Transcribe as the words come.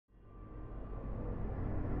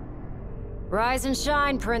Rise and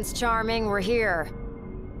shine, Prince Charming, we're here.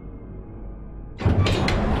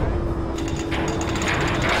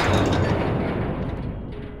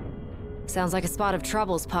 Sounds like a spot of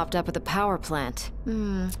trouble's popped up at the power plant.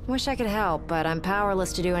 Wish I could help, but I'm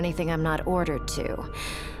powerless to do anything I'm not ordered to.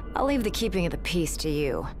 I'll leave the keeping of the peace to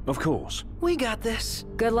you. Of course. We got this.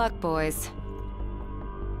 Good luck, boys.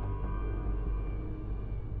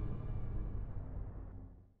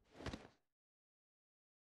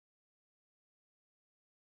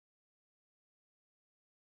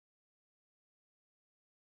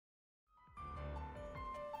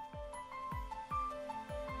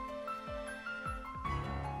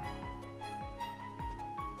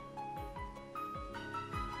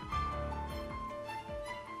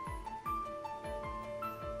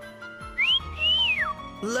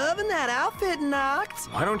 Loving that outfit,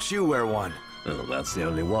 Noct. Why don't you wear one? Well, that's the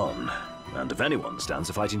only one. And if anyone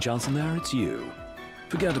stands a fighting chance in there, it's you.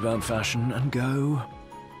 Forget about fashion and go.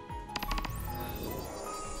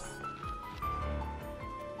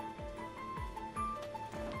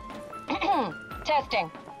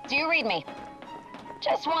 Testing. Do you read me?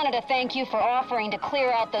 Just wanted to thank you for offering to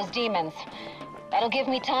clear out those demons. That'll give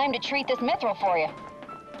me time to treat this mithril for you.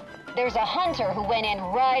 There's a hunter who went in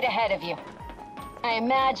right ahead of you. I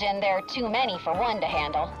imagine there are too many for one to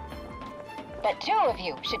handle. But 2 of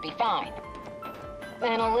you should be fine.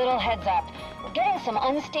 And a little heads up, we're getting some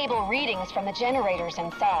unstable readings from the generators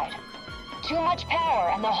inside. Too much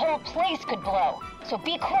power and the whole place could blow, so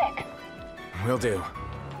be quick. Will do.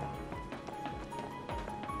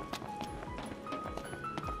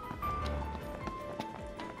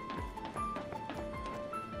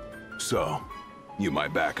 So, you my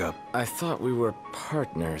backup? I thought we were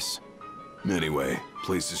partners. Anyway,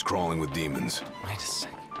 place is crawling with demons. Wait a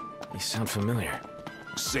second. You sound familiar.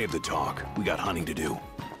 Save the talk. We got hunting to do.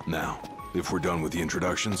 Now, if we're done with the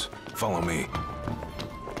introductions, follow me.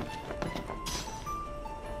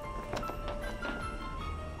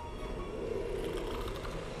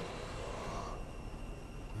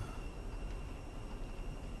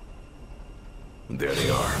 There they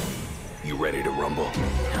are. You ready to rumble?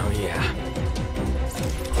 Oh yeah.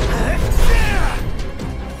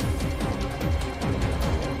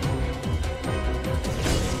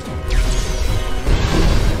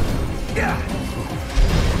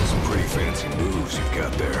 Some pretty fancy moves you've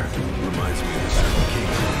got there. Reminds me of a certain king.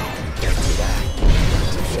 Can't do that.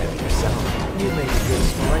 Too shabby yourself. You make a good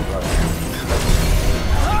sparring partner.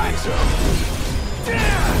 I think so.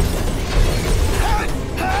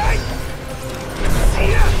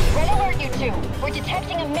 Red alert, you two. We're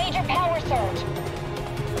detecting a major power surge.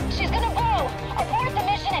 She's gonna blow. Abort the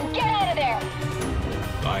mission and get out of there.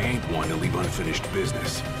 I ain't one to leave unfinished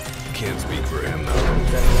business. Can't speak for him, though.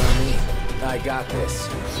 Then allow me. I got this.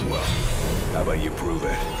 Well, how about you prove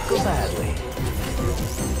it? Go badly.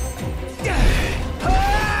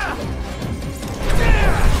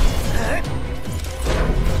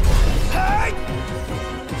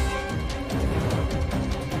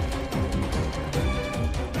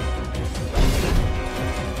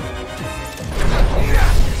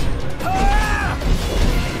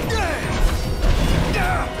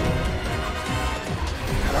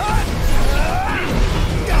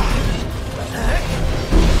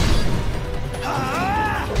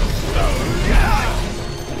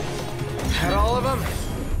 Had all of them?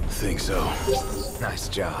 Think so. Nice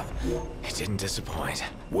job. It didn't disappoint.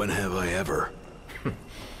 When have I ever?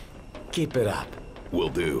 Keep it up. Will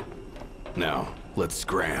do. Now, let's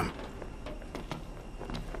scram.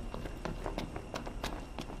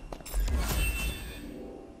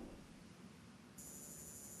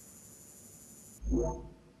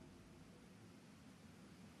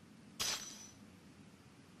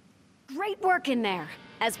 Great work in there.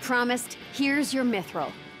 As promised, here's your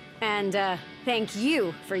mithril. And, thank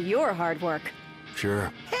you for your hard work.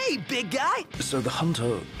 Sure. Hey, big guy. So the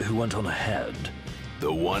hunter who went on ahead.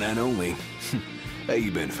 The one and only. How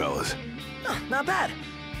you been, fellas? Oh, not bad.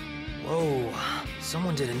 Whoa,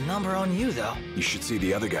 someone did a number on you, though. You should see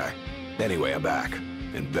the other guy. Anyway, I'm back.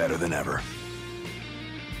 And better than ever.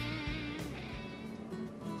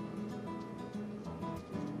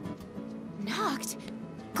 Knocked?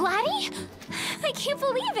 Gladdy? I can't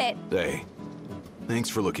believe it! Hey, thanks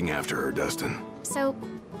for looking after her, Dustin. So,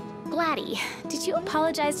 Gladdy, did you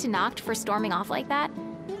apologize to Noct for storming off like that?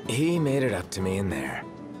 He made it up to me in there.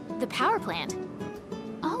 The power plant?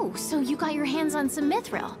 Oh, so you got your hands on some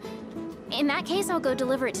mithril. In that case, I'll go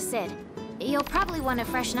deliver it to Sid. You'll probably want to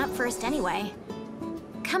freshen up first anyway.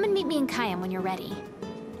 Come and meet me in Kayam when you're ready.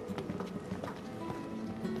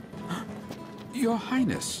 Your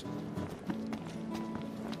Highness.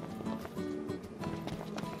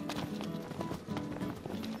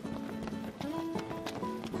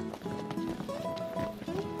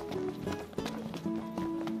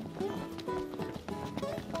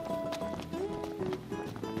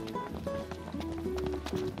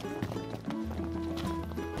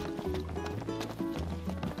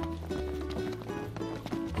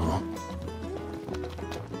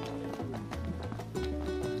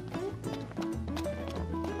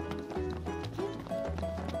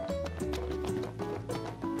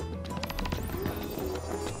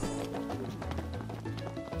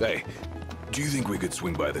 Hey, do you think we could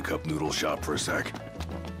swing by the cup noodle shop for a sec?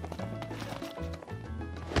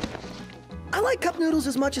 I like cup noodles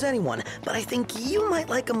as much as anyone, but I think you might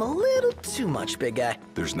like them a little too much, big guy.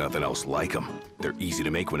 There's nothing else like them. They're easy to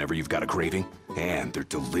make whenever you've got a craving, and they're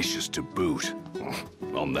delicious to boot.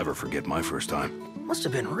 I'll never forget my first time. Must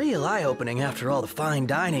have been real eye-opening after all the fine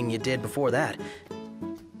dining you did before that.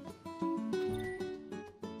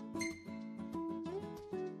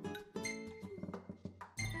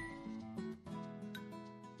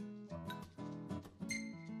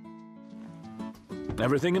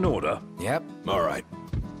 Everything in order? Yep. All right.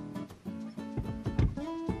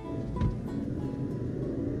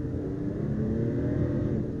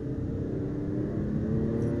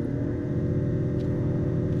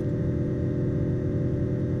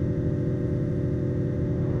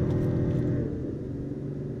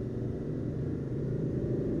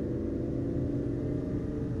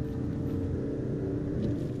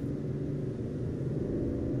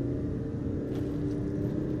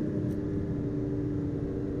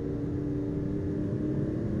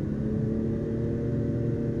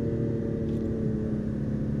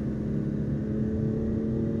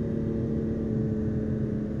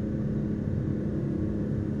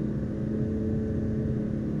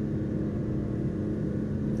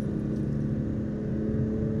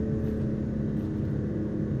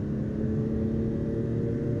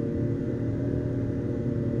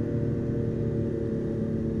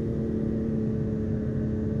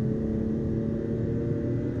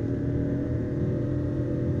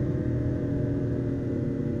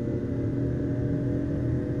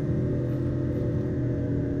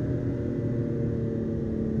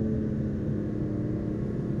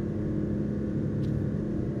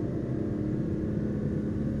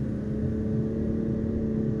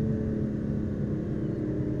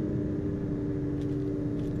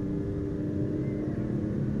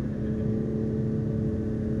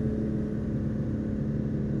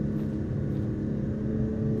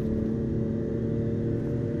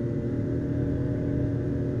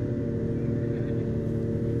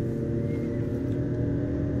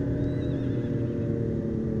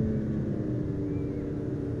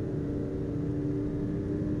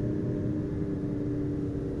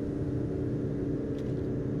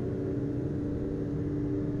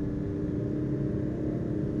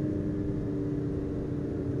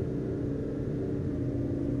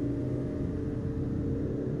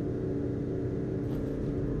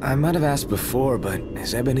 I might have asked before, but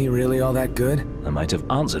is ebony really all that good? I might have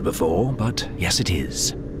answered before, but yes it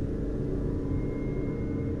is.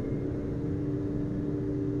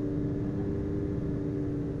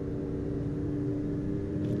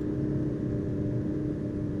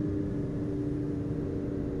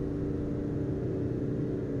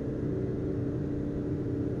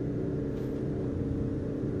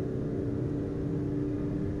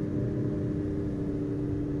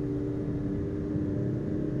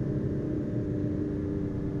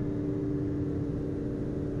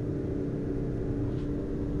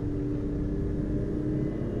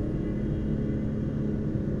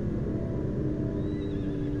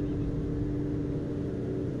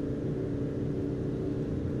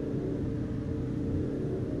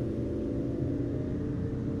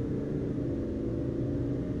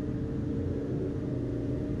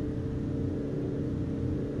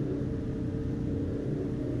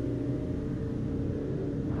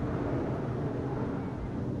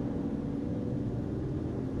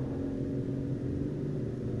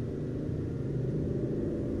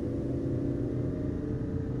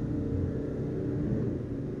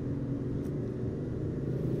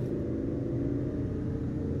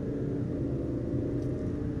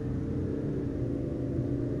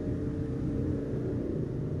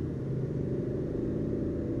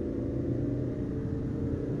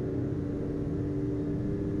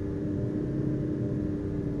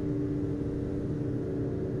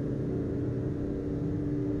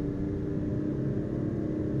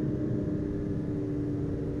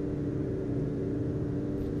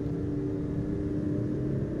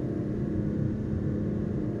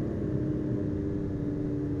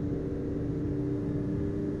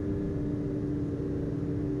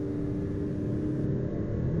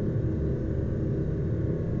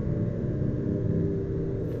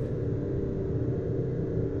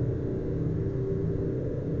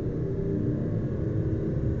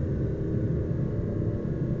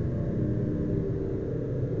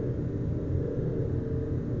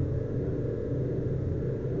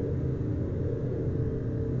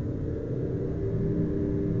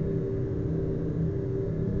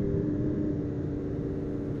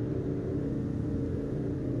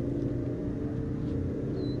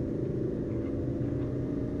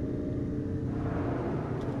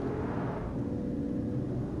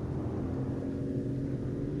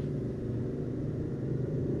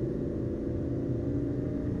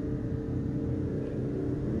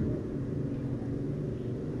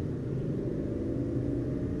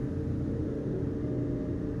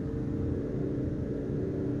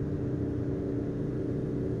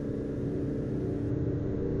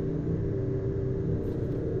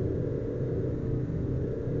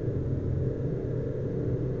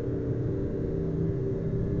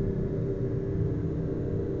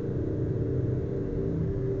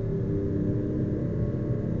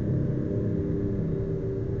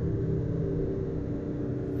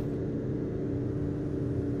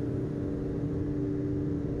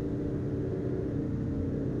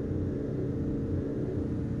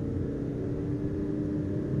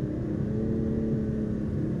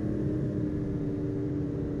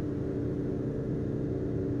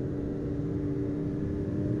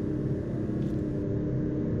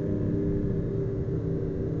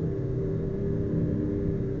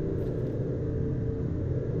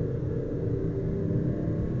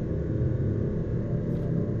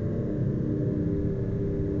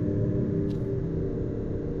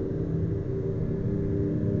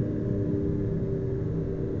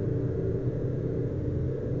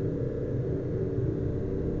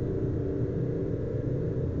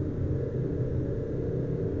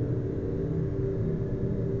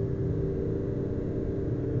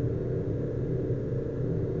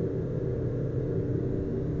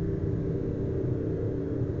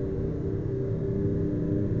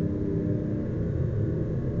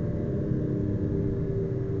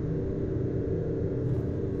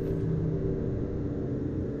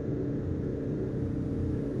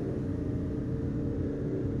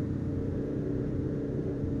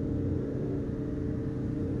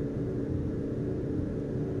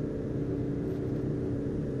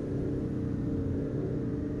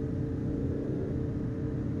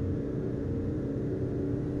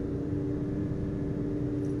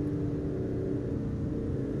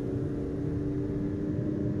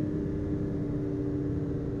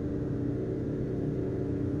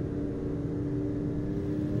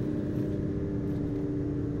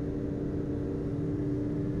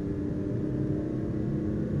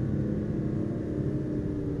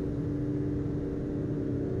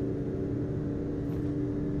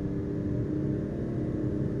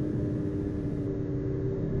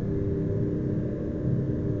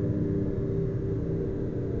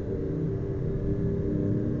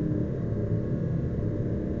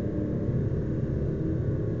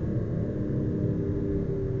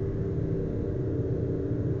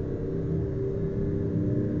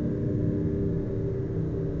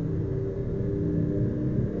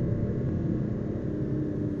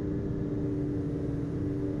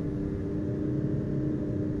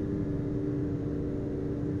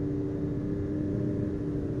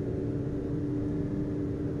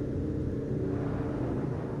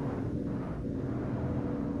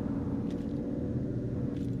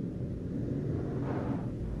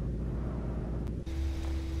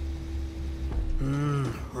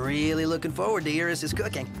 really looking forward to Iris'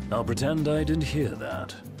 cooking. I'll pretend I didn't hear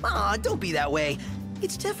that. Aw, don't be that way.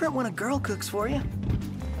 It's different when a girl cooks for you.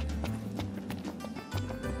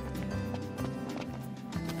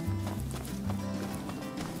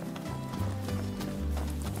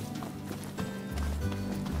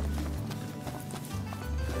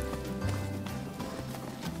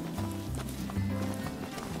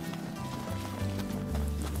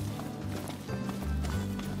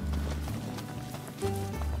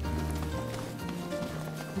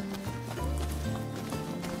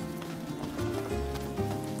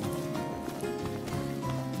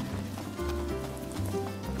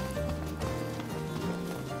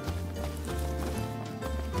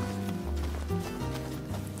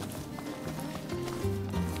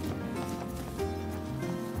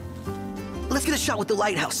 Let's get a shot with the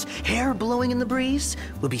lighthouse. Hair blowing in the breeze.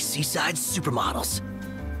 We'll be seaside supermodels.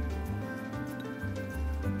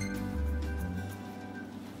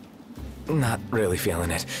 Not really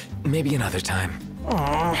feeling it. Maybe another time.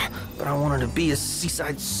 Aw, but I wanted to be a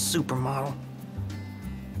seaside supermodel.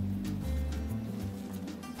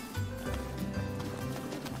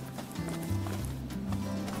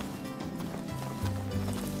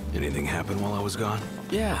 Anything happen while I was gone?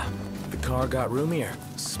 Yeah, the car got roomier.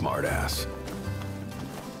 Smart ass.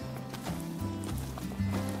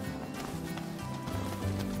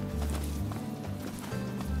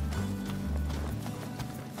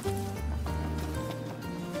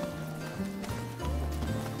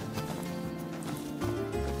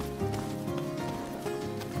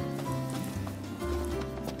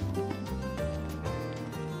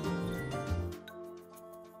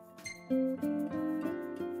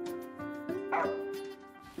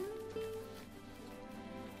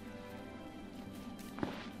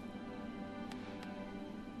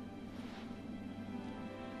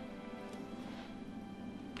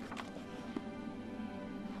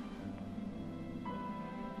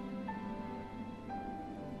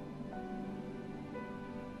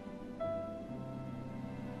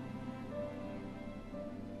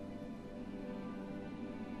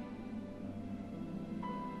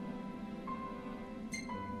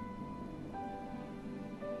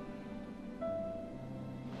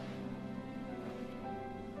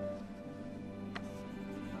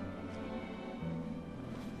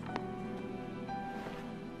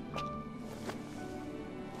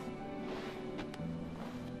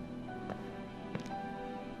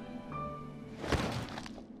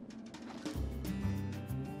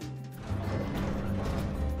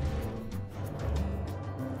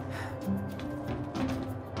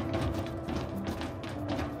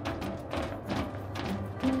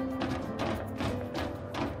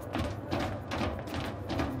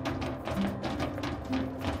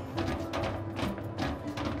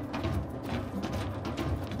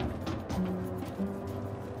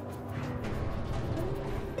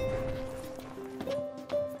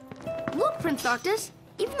 Look, Prince Noctis,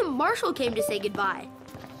 even the Marshal came to say goodbye.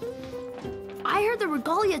 I heard the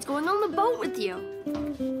Regalia's going on the boat with you.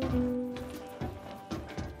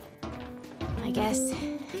 I guess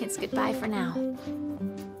it's goodbye for now.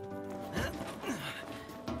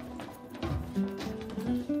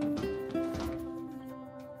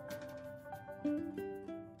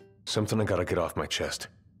 Something I gotta get off my chest.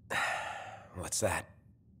 What's that?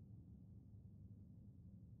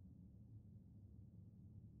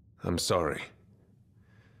 I'm sorry.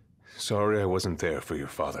 Sorry I wasn't there for your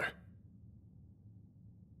father.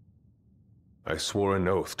 I swore an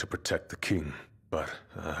oath to protect the king, but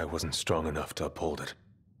I wasn't strong enough to uphold it.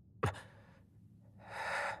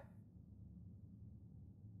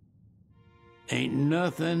 Ain't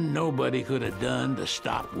nothing nobody could have done to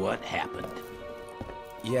stop what happened.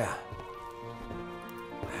 Yeah.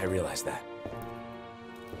 I realize that.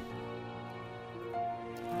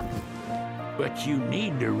 But you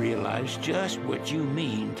need to realize just what you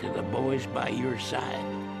mean to the boys by your side.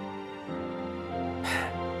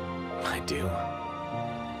 I do.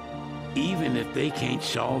 Even if they can't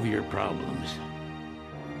solve your problems,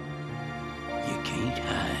 you can't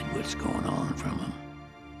hide what's going on from them.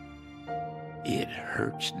 It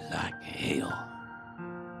hurts like hell.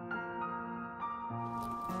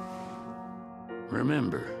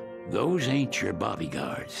 Remember, those ain't your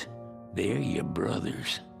bodyguards. They're your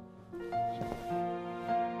brothers.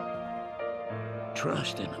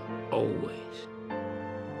 Trust in them, always.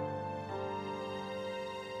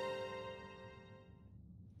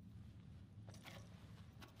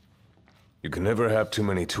 You can never have too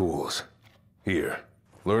many tools. Here,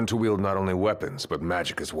 learn to wield not only weapons, but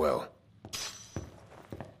magic as well.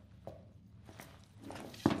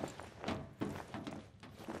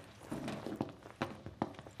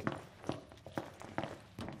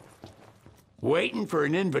 Waiting for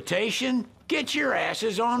an invitation? Get your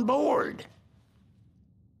asses on board.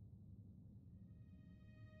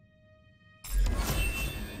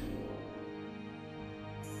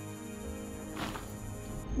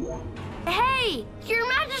 Hey, Your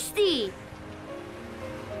Majesty!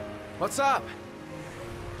 What's up?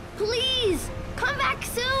 Please, come back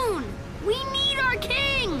soon! We need our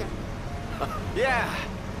king! Yeah,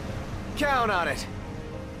 count on it.